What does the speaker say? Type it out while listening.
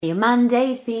May your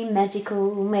Mondays be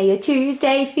magical, may your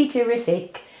Tuesdays be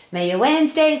terrific, may your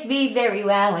Wednesdays be very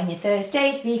well, and your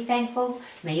Thursdays be thankful,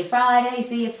 may your Fridays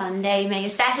be a fun day, may your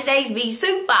Saturdays be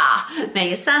super, may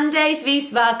your Sundays be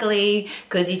sparkly,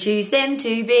 'cause you choose them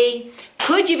to be.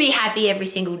 Could you be happy every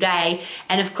single day?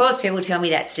 And of course people tell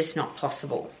me that's just not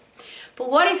possible.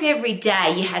 But what if every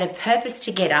day you had a purpose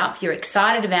to get up, you're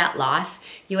excited about life,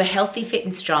 you are healthy, fit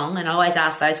and strong, and I always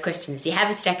ask those questions. Do you have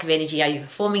a stack of energy? Are you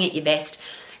performing at your best?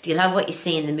 Do you love what you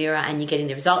see in the mirror and you're getting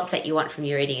the results that you want from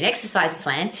your eating and exercise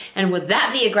plan? And would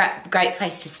that be a great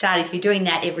place to start if you're doing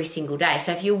that every single day?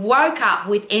 So if you woke up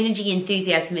with energy,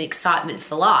 enthusiasm and excitement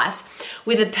for life,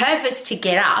 with a purpose to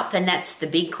get up, and that's the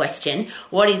big question,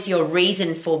 what is your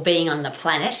reason for being on the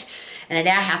planet? And at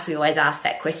our house, we always ask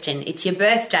that question. It's your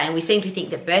birthday, and we seem to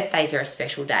think that birthdays are a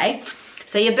special day.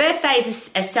 So your birthday is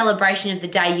a celebration of the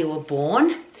day you were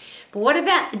born. But what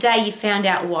about the day you found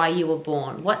out why you were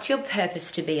born? What's your purpose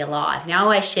to be alive? Now, I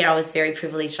always share I was very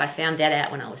privileged. I found that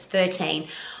out when I was 13.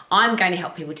 I'm going to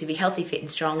help people to be healthy, fit and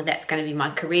strong. That's going to be my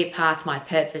career path, my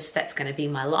purpose. That's going to be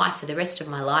my life for the rest of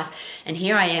my life. And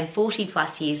here I am 40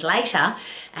 plus years later,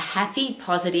 a happy,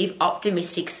 positive,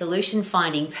 optimistic,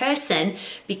 solution-finding person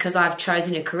because I've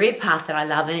chosen a career path that I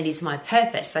love and it is my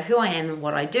purpose. So who I am and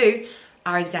what I do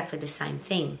are exactly the same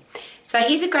thing. So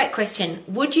here's a great question.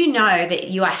 Would you know that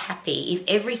you are happy if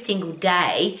every single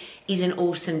day is an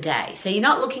awesome day? So you're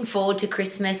not looking forward to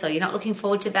Christmas, or you're not looking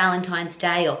forward to Valentine's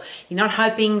Day, or you're not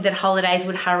hoping that holidays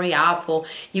would hurry up, or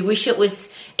you wish it was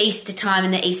Easter time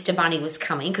and the Easter bunny was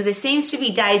coming, because there seems to be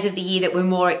days of the year that we're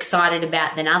more excited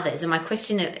about than others. And my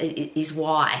question is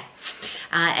why?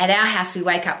 At our house, we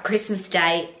wake up Christmas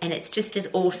Day and it's just as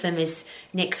awesome as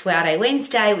next Wow Day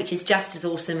Wednesday, which is just as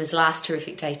awesome as last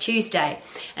Terrific Day Tuesday.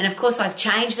 And of course, I've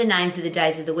changed the names of the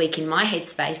days of the week in my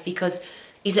headspace because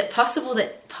is it possible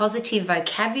that positive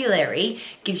vocabulary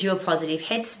gives you a positive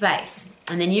headspace?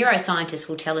 And the neuroscientists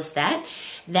will tell us that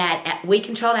we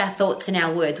control our thoughts and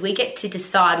our words. We get to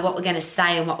decide what we're going to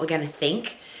say and what we're going to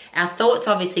think. Our thoughts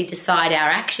obviously decide our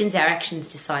actions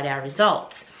decide our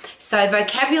results. So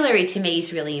vocabulary to me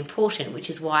is really important, which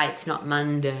is why it's not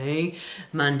Mondayitis.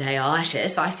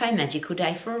 I say magical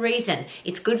day for a reason.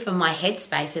 It's good for my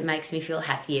headspace. It makes me feel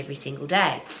happy every single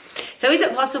day. So is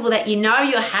it possible that you know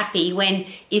you're happy when,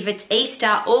 if it's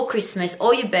Easter or Christmas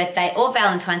or your birthday or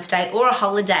Valentine's Day or a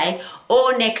holiday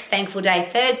or next Thankful Day,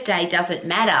 Thursday, doesn't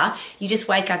matter. You just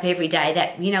wake up every day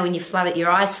that, when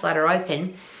your eyes flutter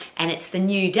open and it's the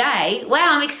new day. Wow,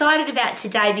 I'm excited about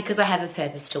today because I have a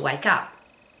purpose to wake up.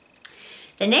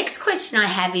 The next question I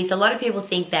have is, a lot of people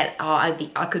think that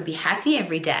I could be happy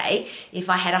every day if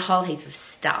I had a whole heap of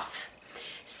stuff.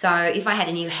 So if I had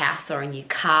a new house or a new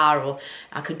car, or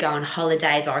I could go on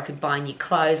holidays, or I could buy new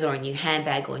clothes or a new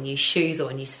handbag or new shoes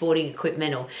or new sporting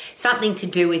equipment, or something to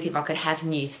do with if I could have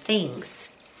new things.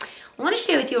 I want to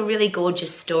share with you a really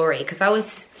gorgeous story because I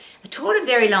taught a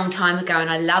very long time ago and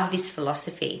I love this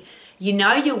philosophy. You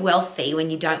know you're wealthy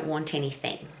when you don't want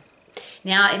anything.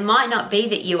 Now, it might not be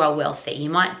that you are wealthy. You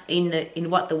might,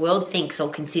 in what the world thinks or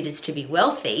considers to be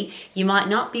wealthy, you might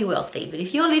not be wealthy. But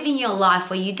if you're living your life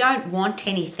where you don't want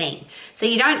anything, so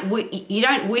you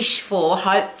don't wish for,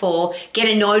 hope for, get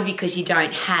annoyed because you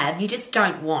don't have, you just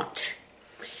don't want.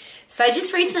 So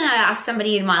just recently I asked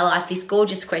somebody in my life this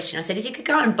gorgeous question. I said, if you could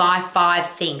go and buy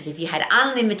 5 things, if you had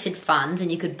unlimited funds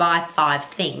and you could buy 5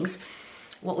 things,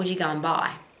 what would you go and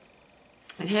buy?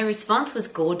 And her response was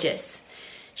gorgeous.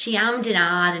 She ummed and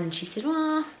ahed and she said,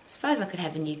 well, I suppose I could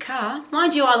have a new car.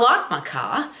 Mind you, I like my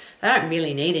car. I don't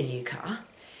really need a new car.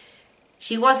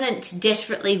 She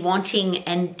desperately wanting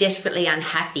and desperately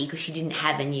unhappy because she didn't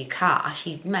have a new car.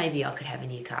 Maybe I could have a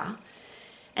new car.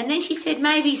 And then she said,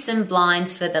 maybe some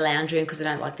blinds for the lounge room because I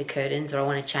don't like the curtains, or I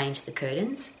want to change the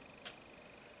curtains.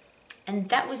 And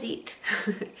that was it.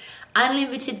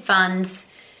 Unlimited funds,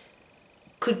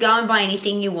 could go and buy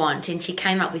anything you want, and she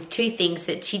came up with 2 things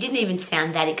that she didn't even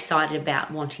sound that excited about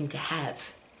wanting to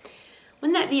have.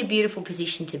 Wouldn't that be a beautiful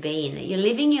position to be in, that you're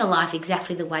living your life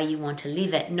exactly the way you want to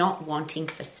live it, not wanting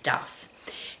for stuff?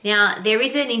 Now, there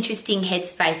is an interesting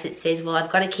headspace that says, well,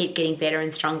 I've got to keep getting better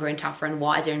and stronger and tougher and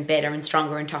wiser and better and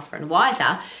stronger and tougher and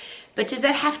wiser. But does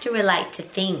that have to relate to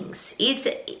things?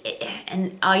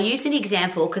 And I'll use an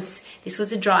example because this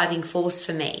was a driving force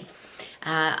for me.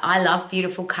 I love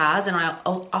beautiful cars, and I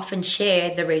often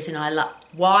share the reason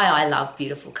why I love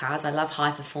beautiful cars. I love high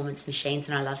performance machines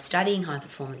and I love studying high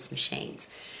performance machines.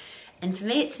 And for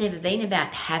me, it's never been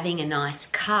about having a nice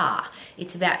car.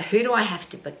 It's about who do I have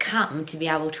to become to be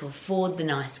able to afford the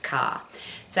nice car.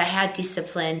 So how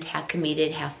disciplined, how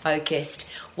committed, how focused,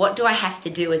 what do I have to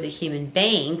do as a human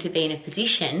being to be in a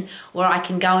position where I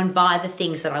can go and buy the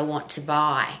things that I want to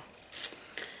buy?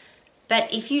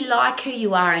 But if you like who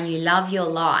you are and you love your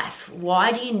life,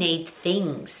 why do you need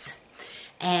things?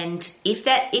 And if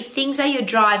things are your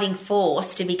driving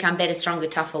force to become better, stronger,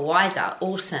 tougher, wiser,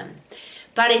 awesome.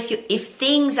 But if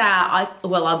things are,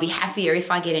 I'll be happier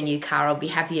if I get a new car, I'll be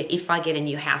happier if I get a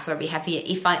new house, I'll be happier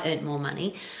if I earn more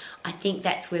money, I think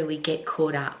that's where we get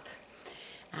caught up.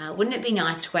 Wouldn't it be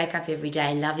nice to wake up every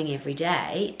day loving every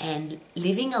day and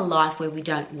living a life where we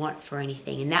don't want for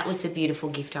anything? And that was the beautiful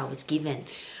gift I was given.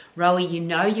 Rowie, you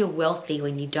know you're wealthy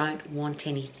when you don't want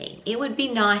anything. It would be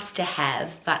nice to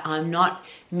have, but I'm not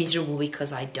miserable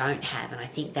because I don't have, and I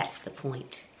think that's the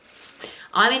point.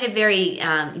 I'm in a very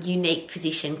unique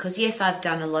position because, yes, I've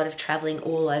done a lot of travelling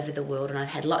all over the world and I've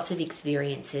had lots of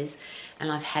experiences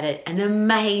and I've had an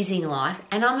amazing life,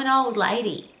 and I'm an old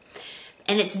lady.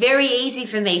 And it's very easy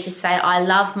for me to say I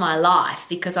love my life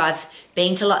because I've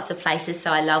been to lots of places,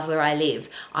 so I love where I live.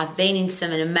 I've been in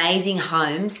some amazing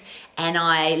homes and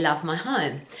I love my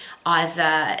home.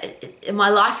 My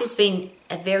life has been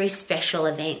a very special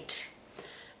event.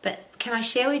 But can I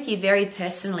share with you very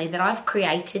personally that I've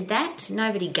created that?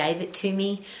 Nobody gave it to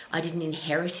me. I didn't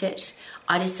inherit it.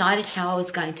 I decided how I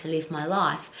was going to live my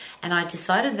life. And I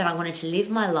decided that I wanted to live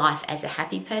my life as a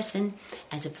happy person,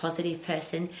 as a positive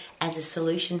person, as a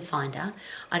solution finder.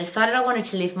 I decided I wanted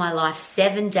to live my life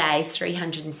 7 days,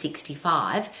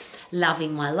 365,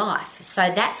 loving my life. So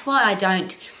that's why I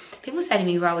don't... People say to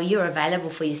me, Rowie, you're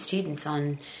available for your students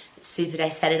on Super Day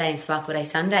Saturday and Sparkle Day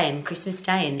Sunday and Christmas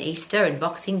Day and Easter and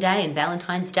Boxing Day and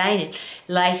Valentine's Day and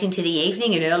late into the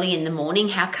evening and early in the morning.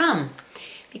 How come?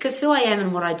 Because who I am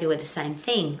and what I do are the same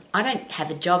thing. I don't have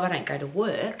a job. I don't go to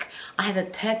work. I have a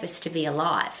purpose to be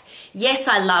alive. Yes,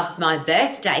 I love my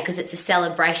birthday because it's a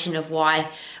celebration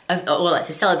it's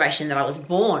a celebration that I was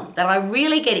born. But I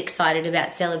really get excited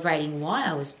about celebrating why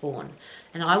I was born.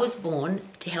 And I was born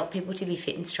to help people to be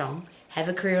fit and strong, have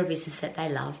a career or business that they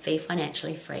love, be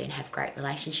financially free and have great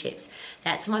relationships.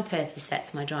 That's my purpose.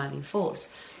 That's my driving force.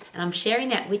 And I'm sharing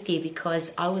that with you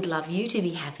because I would love you to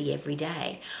be happy every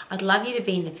day. I'd love you to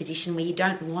be in the position where you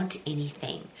don't want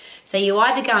anything. So you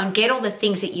either go and get all the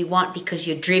things that you want because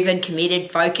you're driven, committed,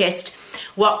 focused.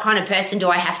 What kind of person do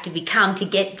I have to become to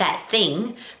get that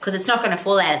thing? Because it's not going to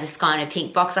fall out of the sky in a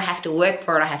pink box. I have to work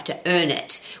for it. I have to earn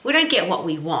it. We don't get what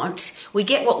we want. We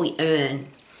get what we earn.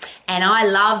 And I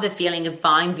love the feeling of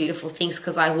buying beautiful things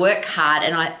because I work hard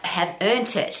and I have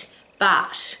earned it.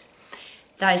 But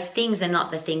those things are not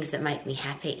the things that make me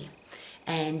happy.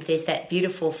 And there's that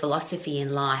beautiful philosophy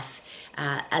in life.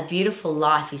 A beautiful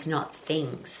life is not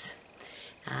things.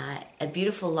 A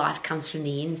beautiful life comes from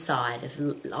the inside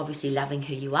of obviously loving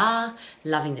who you are,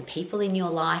 loving the people in your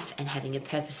life, and having a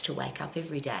purpose to wake up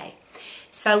every day.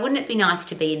 So wouldn't it be nice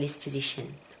to be in this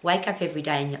position? Wake up every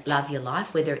day and love your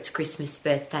life, whether it's Christmas,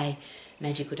 birthday,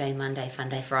 Magical Day, Monday, Fun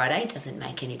Day, Friday, doesn't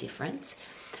make any difference.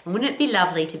 And wouldn't it be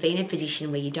lovely to be in a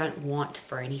position where you don't want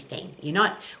for anything? You're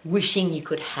not wishing you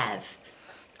could have.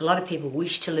 A lot of people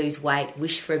wish to lose weight,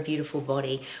 wish for a beautiful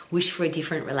body, wish for a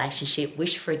different relationship,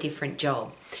 wish for a different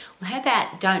job. Well, how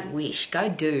about don't wish, go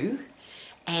do.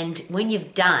 And when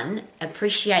you've done,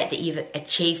 appreciate that you've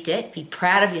achieved it, be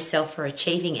proud of yourself for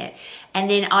achieving it.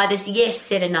 And then either, yes,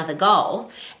 set another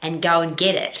goal and go and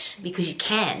get it because you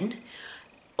can,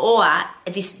 or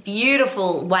this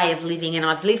beautiful way of living, and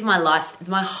I've lived my life,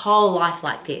 my whole life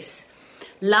like this.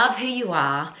 Love who you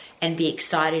are and be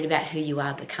excited about who you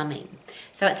are becoming.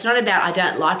 So it's not about I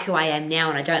don't like who I am now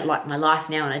and I don't like my life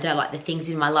now and I don't like the things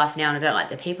in my life now and I don't like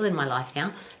the people in my life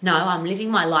now. No, I'm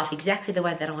living my life exactly the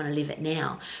way that I want to live it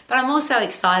now. But I'm also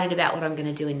excited about what I'm going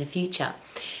to do in the future.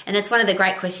 And that's one of the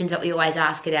great questions that we always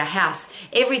ask at our house.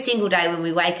 Every single day when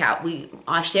we wake up,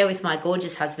 I share with my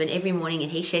gorgeous husband every morning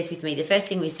and he shares with me. The first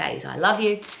thing we say is, I love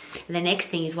you. And the next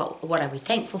thing is, what are we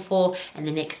thankful for? And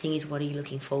the next thing is, what are you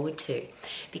looking forward to?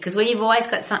 Because when you've always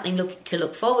got something to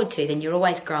look forward to, then you're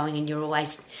always growing and you're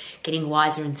always getting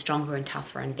wiser and stronger and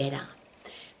tougher and better.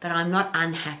 But I'm not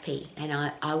unhappy, and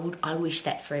I wish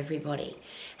that for everybody.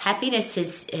 Happiness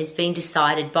has been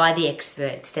decided by the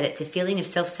experts that it's a feeling of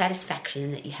self-satisfaction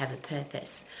and that you have a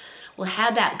purpose. Well, how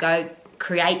about go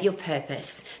create your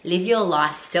purpose, live your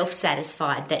life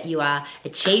self-satisfied that you are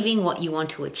achieving what you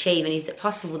want to achieve, and is it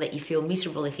possible that you feel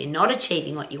miserable if you're not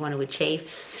achieving what you want to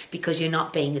achieve because you're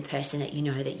not being the person that you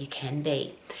know that you can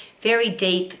be? Very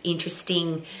deep,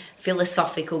 interesting,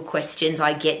 philosophical questions,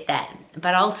 I get that.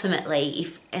 But ultimately,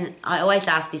 and I always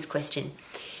ask this question,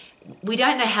 we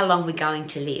don't know how long we're going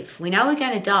to live. We know we're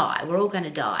going to die. We're all going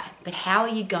to die. But how are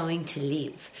you going to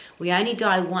live? We only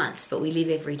die once, but we live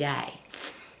every day.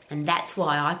 And that's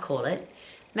why I call it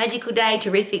magical day,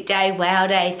 terrific day, wow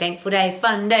day, thankful day,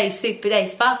 fun day, super day,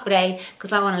 sparkle day,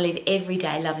 because I want to live every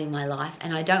day loving my life,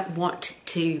 and I don't want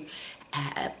to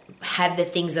have the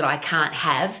things that I can't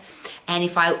have. And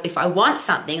if I want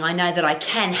something, I know that I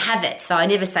can have it. So I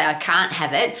never say I can't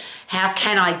have it. How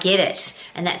can I get it?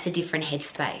 And that's a different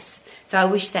headspace. So I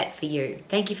wish that for you.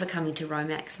 Thank you for coming to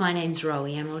Romax. My name's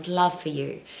Rowie, and I would love for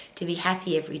you to be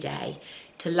happy every day,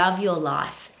 to love your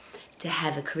life, to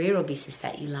have a career or business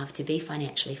that you love, to be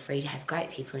financially free, to have great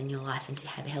people in your life, and to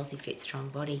have a healthy, fit, strong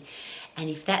body. And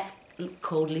if that's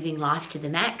called living life to the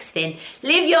max, then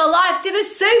live your life to the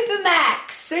super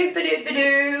max. Super duper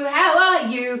doo. How are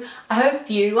you? I hope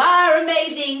you are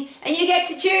amazing and you get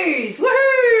to choose.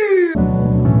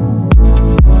 Woohoo!